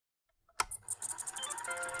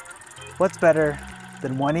What's better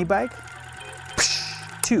than one e-bike?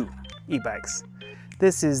 Two e-bikes.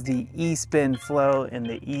 This is the eSpin Flow and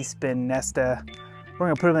the eSpin Nesta. We're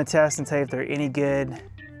gonna put them in a test and tell you if they're any good.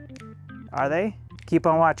 Are they? Keep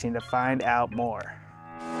on watching to find out more.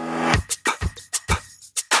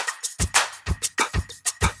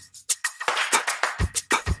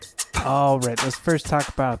 All right, let's first talk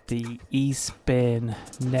about the eSpin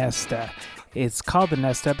Nesta. It's called the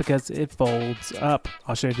Nesta because it folds up.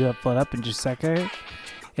 I'll show you how to fold up in just a second.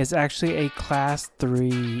 It's actually a class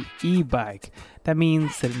 3 e-bike. That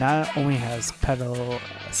means that it not only has pedal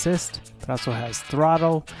assist, but also has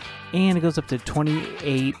throttle, and it goes up to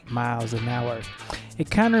 28 miles an hour.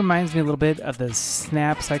 It kind of reminds me a little bit of the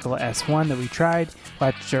Snap Cycle S1 that we tried.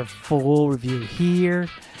 Watch our full review here.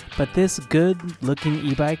 But this good looking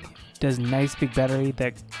e-bike does a nice big battery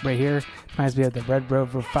that right here reminds me of the Red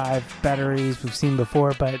Rover 5 batteries we've seen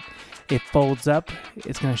before, but it folds up.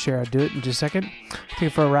 It's going to share how to do it in just a second. Take it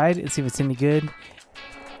for a ride and see if it's any good.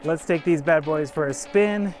 Let's take these bad boys for a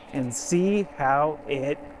spin and see how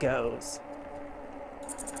it goes.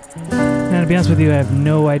 Now, to be honest with you, I have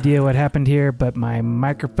no idea what happened here, but my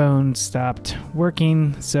microphone stopped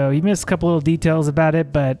working. So you missed a couple little details about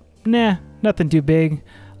it, but nah, nothing too big.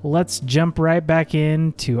 Let's jump right back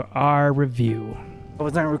into our review. I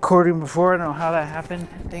was not recording before. I don't know how that happened.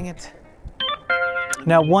 Dang it.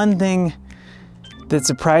 Now, one thing that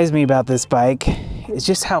surprised me about this bike is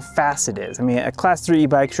just how fast it is. I mean, a class 3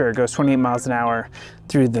 e-bike, sure, it goes 28 miles an hour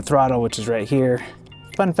through the throttle, which is right here.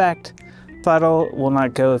 Fun fact, throttle will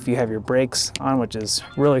not go if you have your brakes on, which is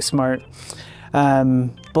really smart. But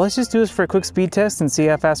let's just do this for a quick speed test and see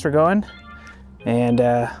how fast we're going. And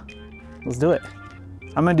let's do it.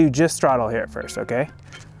 I'm gonna do just throttle here first, okay?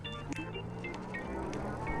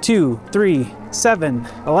 2, 3, 7,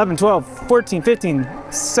 11, 12, 14, 15,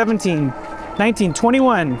 17, 19,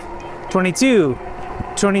 21, 22,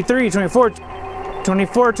 23, 24,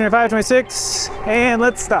 24, 25, 26, and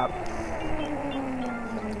let's stop.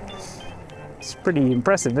 It's pretty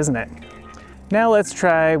impressive, isn't it? Now let's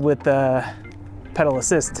try with the pedal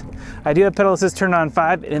assist. I do have pedal assist turned on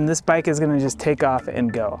 5, and this bike is gonna just take off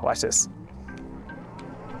and go. Watch this.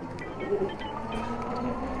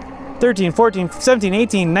 13, 14, 17,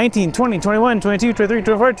 18, 19, 20, 21, 22, 23,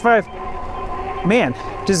 24, 25. Man,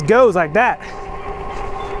 just goes like that.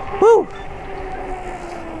 Woo!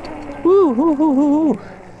 Woo, woo, woo, woo, woo.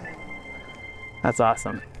 That's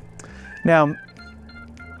awesome. Now,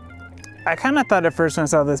 I kind of thought at first when I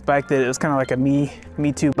saw this bike that it was kind of like a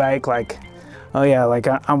me too bike, like, oh yeah, like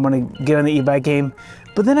I'm gonna get on the e-bike game.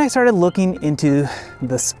 But then I started looking into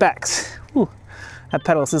the specs. Whew, that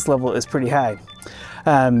pedal assist level is pretty high.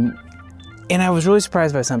 And I was really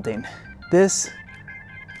surprised by something. This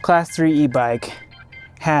class 3 e-bike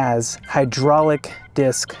has hydraulic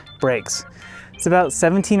disc brakes. It's about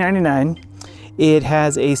 $17.99. It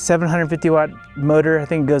has a 750 watt motor. I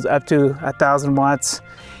think it goes up to 1,000 watts.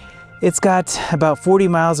 It's got about 40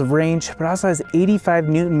 miles of range, but also has 85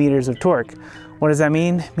 Newton meters of torque. What does that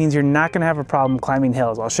mean? It means you're not gonna have a problem climbing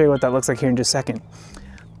hills. I'll show you what that looks like here in just a second.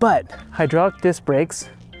 But hydraulic disc brakes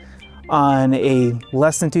on a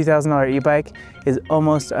less than $2,000 e-bike is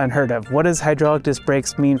almost unheard of. What does hydraulic disc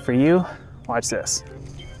brakes mean for you? Watch this.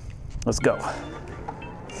 Let's go.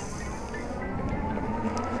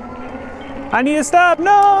 I need to stop,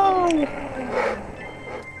 no!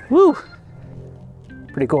 Woo!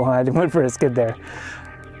 Pretty cool, huh? I went for a skid there.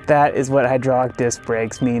 That is what hydraulic disc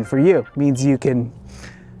brakes mean for you. It means you can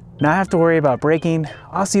not have to worry about braking.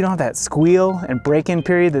 Also, you don't have that squeal and break-in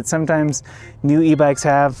period that sometimes new e-bikes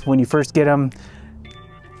have when you first get them.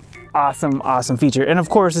 Awesome, awesome feature. And of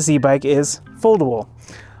course, this e-bike is foldable.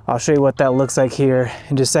 I'll show you what that looks like here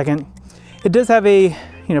in just a second. It does have a,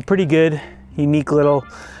 pretty good, unique little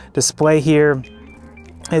display here.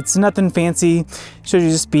 It's nothing fancy. Shows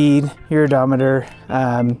you the speed, your odometer,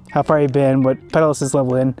 how far you've been, what pedal assist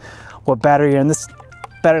level in, what battery you're in. This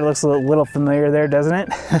battery looks a little familiar there, doesn't it?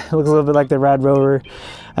 It looks a little bit like the Red Rover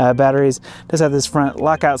batteries. It does have this front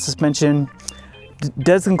lockout suspension.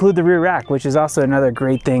 Does include the rear rack, which is also another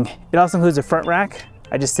great thing. It also includes a front rack.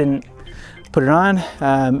 I just didn't put it on.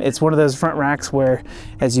 It's one of those front racks where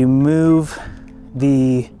as you move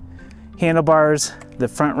the handlebars, the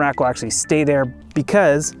front rack will actually stay there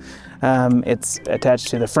because it's attached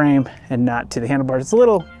to the frame and not to the handlebars. It's a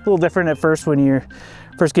little different at first when you're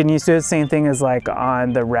first getting used to it. Same thing as like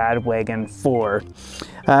on the Rad Wagon 4.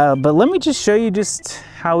 But let me just show you just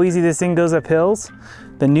how easy this thing goes up hills.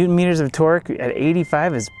 The Newton meters of torque at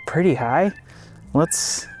 85 is pretty high.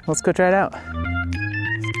 Let's go try it out.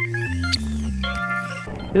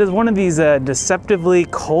 It is one of these deceptively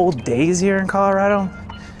cold days here in Colorado.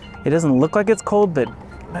 It doesn't look like it's cold, but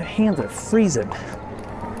my hands are freezing.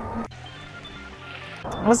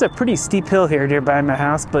 It's a pretty steep hill here nearby my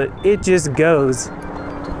house, but it just goes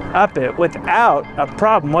up it without a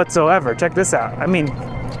problem whatsoever. Check this out. I mean,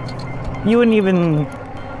 you wouldn't even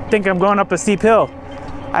think I'm going up a steep hill.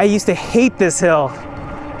 I used to hate this hill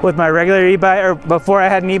with my regular e-bike, or before I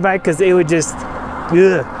had an e-bike, because it would just,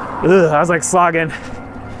 I was like slogging.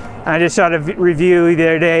 I just shot a review the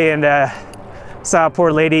other day and saw a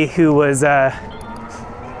poor lady who was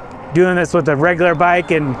doing this with a regular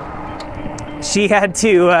bike, and she had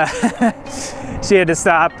to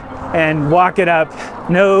stop and walk it up.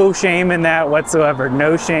 No shame in that whatsoever.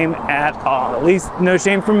 No shame at all. At least no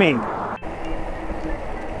shame for me.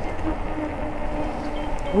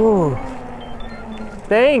 Ooh,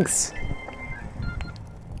 thanks.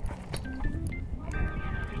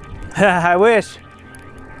 I wish.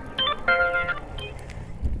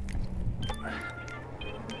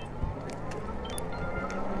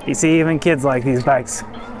 You see, even kids like these bikes.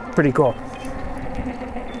 Pretty cool.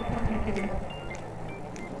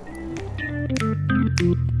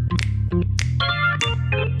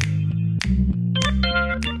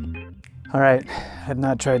 All right, I had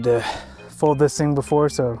not tried to fold this thing before,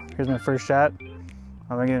 so here's my first shot.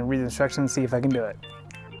 I'm gonna read the instructions and see if I can do it.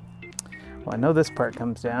 Well, I know this part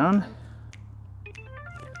comes down.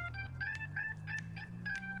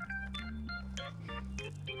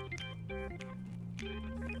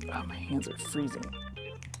 Oh, my hands are freezing.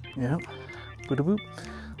 Yep. Boop-a-boop.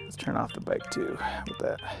 Let's turn off the bike too with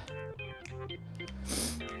that.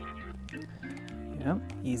 Yep,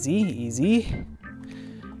 easy, easy.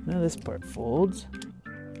 Now this part folds.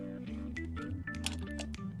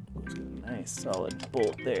 Ooh, nice solid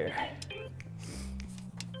bolt there.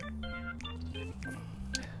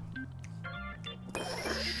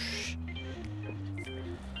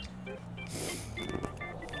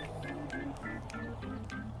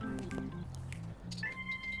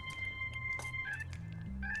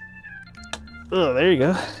 Oh, there you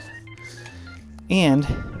go. And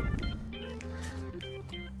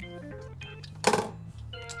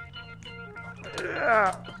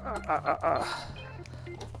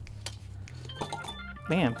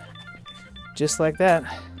bam, just like that.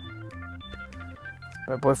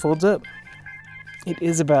 Bad boy folds up. It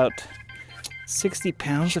is about 60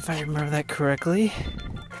 pounds if I remember that correctly.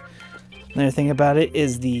 Another thing about it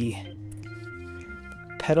is the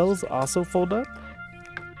pedals also fold up.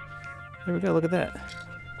 There we go, look at that.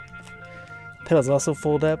 Pedals also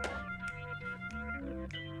fold up.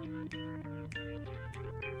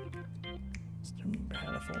 Just remember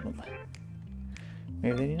how to fold them.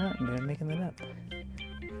 Maybe they do not, maybe I'm making that up.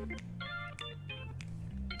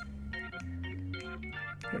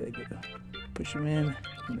 There they go. Push them in,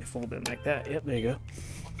 and they fold in like that. Yep, there you go.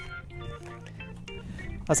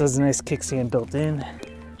 Also has a nice kickstand built in.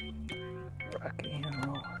 Rock and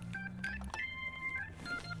roll.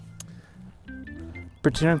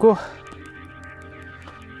 Pretty darn cool.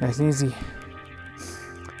 Nice and easy.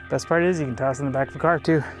 Best part is you can toss in the back of the car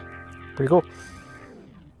too. Pretty cool.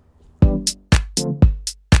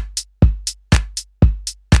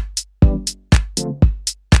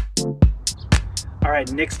 All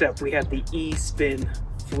right, next up we have the eSpin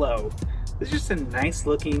Flow. This is just a nice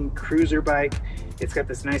looking cruiser bike. It's got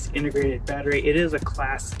this nice integrated battery. It is a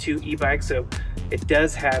class 2 e-bike, so it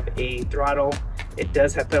does have a throttle. It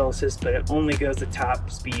does have pedal assist, but it only goes a top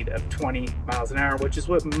speed of 20 miles an hour, which is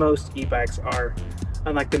what most e-bikes are,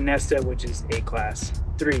 unlike the Nesta, which is a class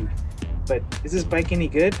 3. But is this bike any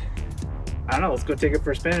good? I don't know, let's go take it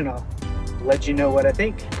for a spin and I'll let you know what I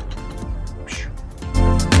think.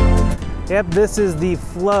 Yep, this is the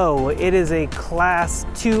Flow. It is a class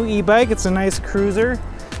 2 e-bike. It's a nice cruiser.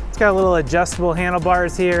 It's got a little adjustable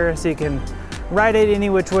handlebars here, so you can ride it any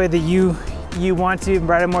which way that you want to. You can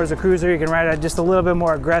ride it more as a cruiser. You can ride it just a little bit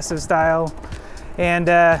more aggressive style. And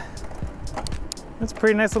it's a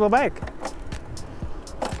pretty nice little bike.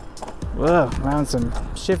 Whoa, around some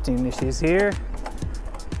shifting issues here.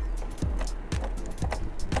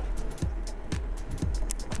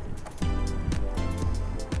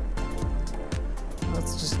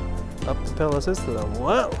 Let's just up the pedal assist to the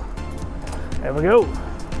whoa. There we go.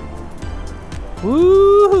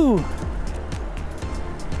 Woo!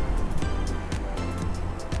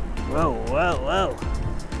 Whoa, whoa, whoa.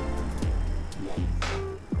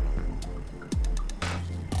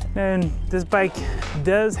 And this bike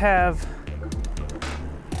does have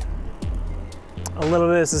a little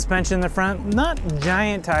bit of suspension in the front. Not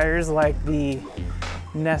giant tires like the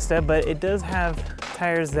Nesta, but it does have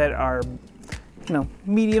tires that are, you know,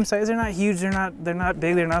 medium size. They're not huge, they're not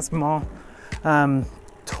big, they're not small.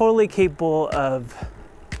 Totally capable of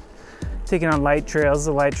taking on light trails,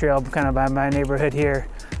 the light trail kind of by my neighborhood here,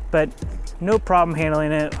 but no problem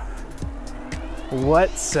handling it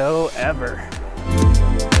whatsoever.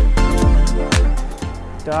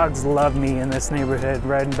 Dogs love me in this neighborhood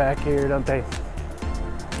riding back here, don't they?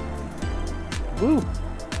 Woo!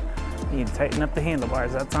 Need to tighten up the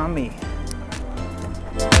handlebars, that's on me.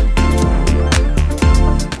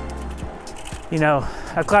 You know,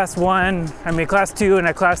 a class 2 and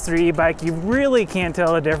a class 3 e-bike, you really can't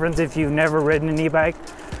tell the difference if you've never ridden an e-bike.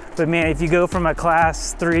 But man, if you go from a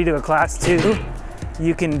class 3 to a class 2,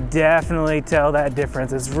 you can definitely tell that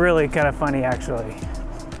difference. It's really kind of funny actually.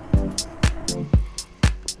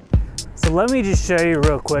 So let me just show you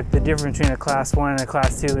real quick the difference between a class 1 and a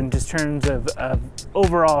class 2 in just terms of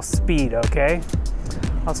overall speed, okay?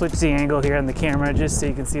 I'll switch the angle here on the camera just so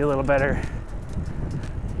you can see a little better.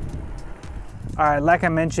 All right, like I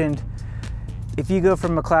mentioned, if you go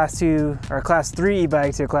from a class 2 or a class 3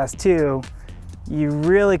 e-bike to a class 2, you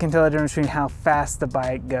really can tell the difference between how fast the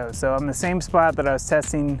bike goes. So I'm the same spot that I was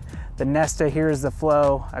testing the Nesta, here's the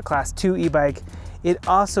Flow, a class 2 e-bike. It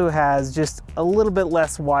also has just a little bit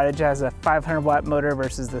less wattage. It has a 500 watt motor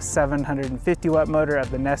versus the 750 watt motor of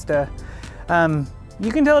the Nesta.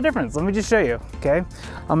 You can tell a difference. Let me just show you, okay?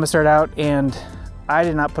 I'm gonna start out, and I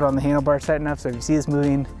did not put on the handlebars tight enough, so if you see this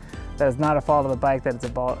moving, that is not a fault of the bike, that is a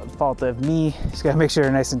fault of me. Just gotta make sure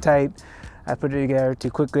they're nice and tight. I put it together too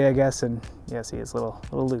quickly, I guess, and yeah, see, it's a little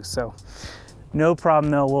loose. So no problem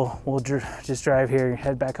though, we'll just drive here,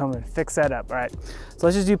 head back home and fix that up. All right, so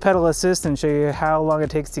let's just do pedal assist and show you how long it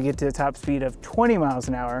takes to get to the top speed of 20 miles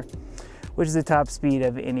an hour, which is the top speed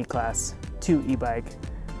of any class 2 e-bike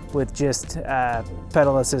with just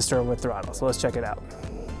pedal assist or with throttle. So let's check it out.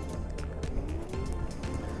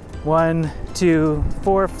 1, 2,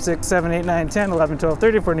 4, 6, 7, 8, 9, 10, 11, 12,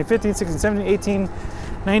 13, 14, 15, 16, 17, 18,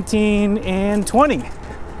 19, and 20.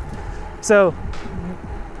 So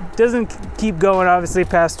doesn't keep going obviously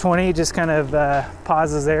past 20, just kind of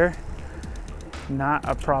pauses there. Not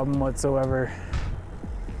a problem whatsoever.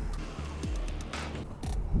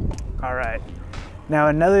 All right. Now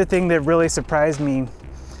another thing that really surprised me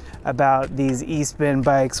about these eSpin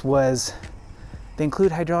bikes was they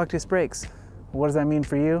include hydraulic disc brakes. What does that mean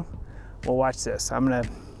for you? Well, watch this. I'm gonna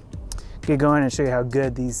get going and show you how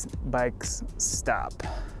good these bikes stop.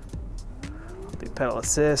 The pedal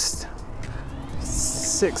assist.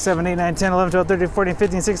 6, 7, 8, 9, 10, 11, 12, 13, 14,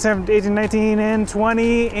 15, 16, 17, 18, 19, and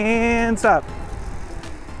 20, and stop.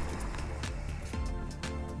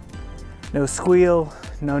 No squeal,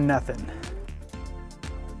 no nothing.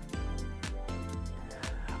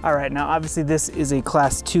 All right, now obviously this is a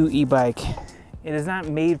class 2 e-bike. It is not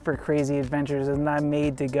made for crazy adventures. It's not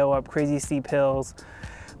made to go up crazy steep hills,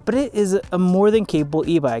 but it is a more than capable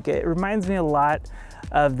e-bike. It reminds me a lot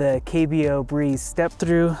of the KBO Breeze step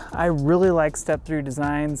through. I really like step through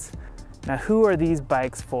designs. Now, who are these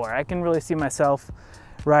bikes for? I can really see myself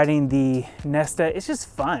riding the Nesta. It's just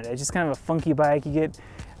fun. It's just kind of a funky bike. You get,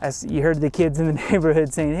 as you heard the kids in the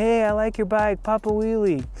neighborhood saying, "Hey, I like your bike, pop a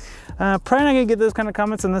wheelie." Probably not gonna get those kind of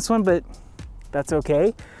comments on this one, but that's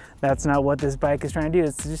okay. That's not what this bike is trying to do.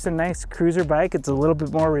 It's just a nice cruiser bike. It's a little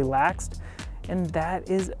bit more relaxed, and that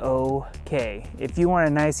is okay. If you want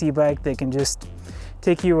a nice e-bike that can just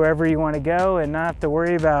take you wherever you want to go and not have to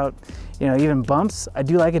worry about, you know, even bumps. I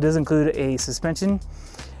do like it does include a suspension.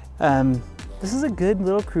 This is a good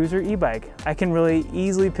little cruiser e-bike. I can really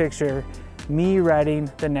easily picture me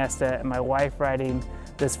riding the Nesta and my wife riding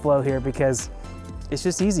this Flow here because it's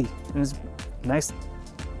just easy and it's a nice,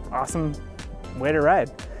 awesome way to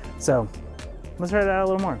ride. So let's try it out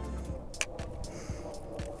a little more.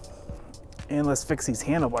 And let's fix these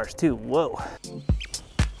handlebars too. Whoa.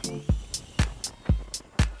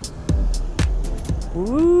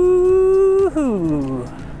 Woohoo!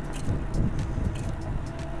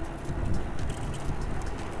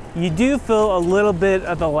 You do feel a little bit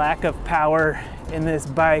of the lack of power in this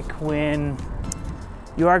bike when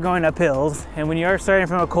you are going up hills and when you are starting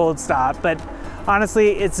from a cold stop, but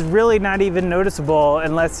honestly, it's really not even noticeable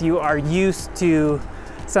unless you are used to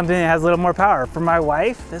something that has a little more power. For my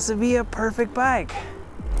wife, this would be a perfect bike.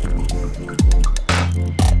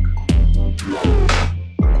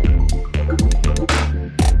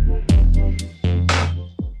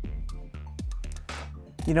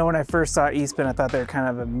 You know, when I first saw eSpin, I thought they were kind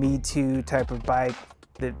of a Me Too type of bike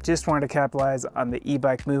that just wanted to capitalize on the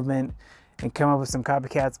e-bike movement and come up with some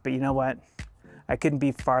copycats, but you know what? I couldn't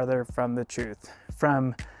be farther from the truth.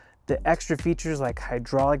 From the extra features like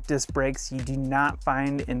hydraulic disc brakes you do not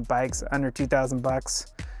find in bikes under 2,000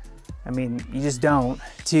 bucks. I mean, you just don't,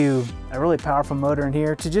 to a really powerful motor in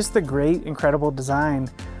here, to just the great, incredible design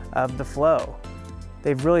of the Flow.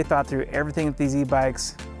 They've really thought through everything with these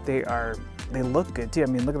e-bikes. They look good too. I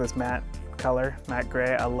mean, look at this matte color, matte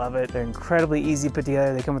gray. I love it. They're incredibly easy to put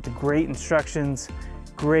together. They come with great instructions,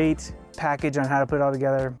 great package on how to put it all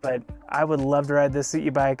together. But I would love to ride this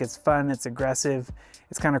e-bike. It's fun, it's aggressive,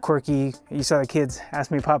 it's kind of quirky. You saw the kids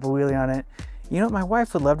ask me to pop a wheelie on it. You know what, my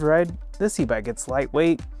wife would love to ride this e-bike. It's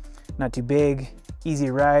lightweight, not too big, easy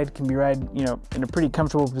to ride, can be ride, you know, in a pretty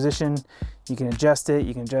comfortable position. You can adjust it,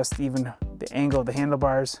 you can adjust even the angle of the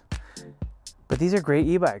handlebars. But these are great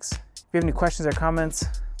e-bikes. If you have any questions or comments,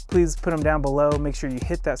 please put them down below. Make sure you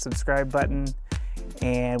hit that subscribe button,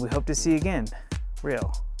 and we hope to see you again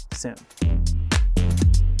real soon.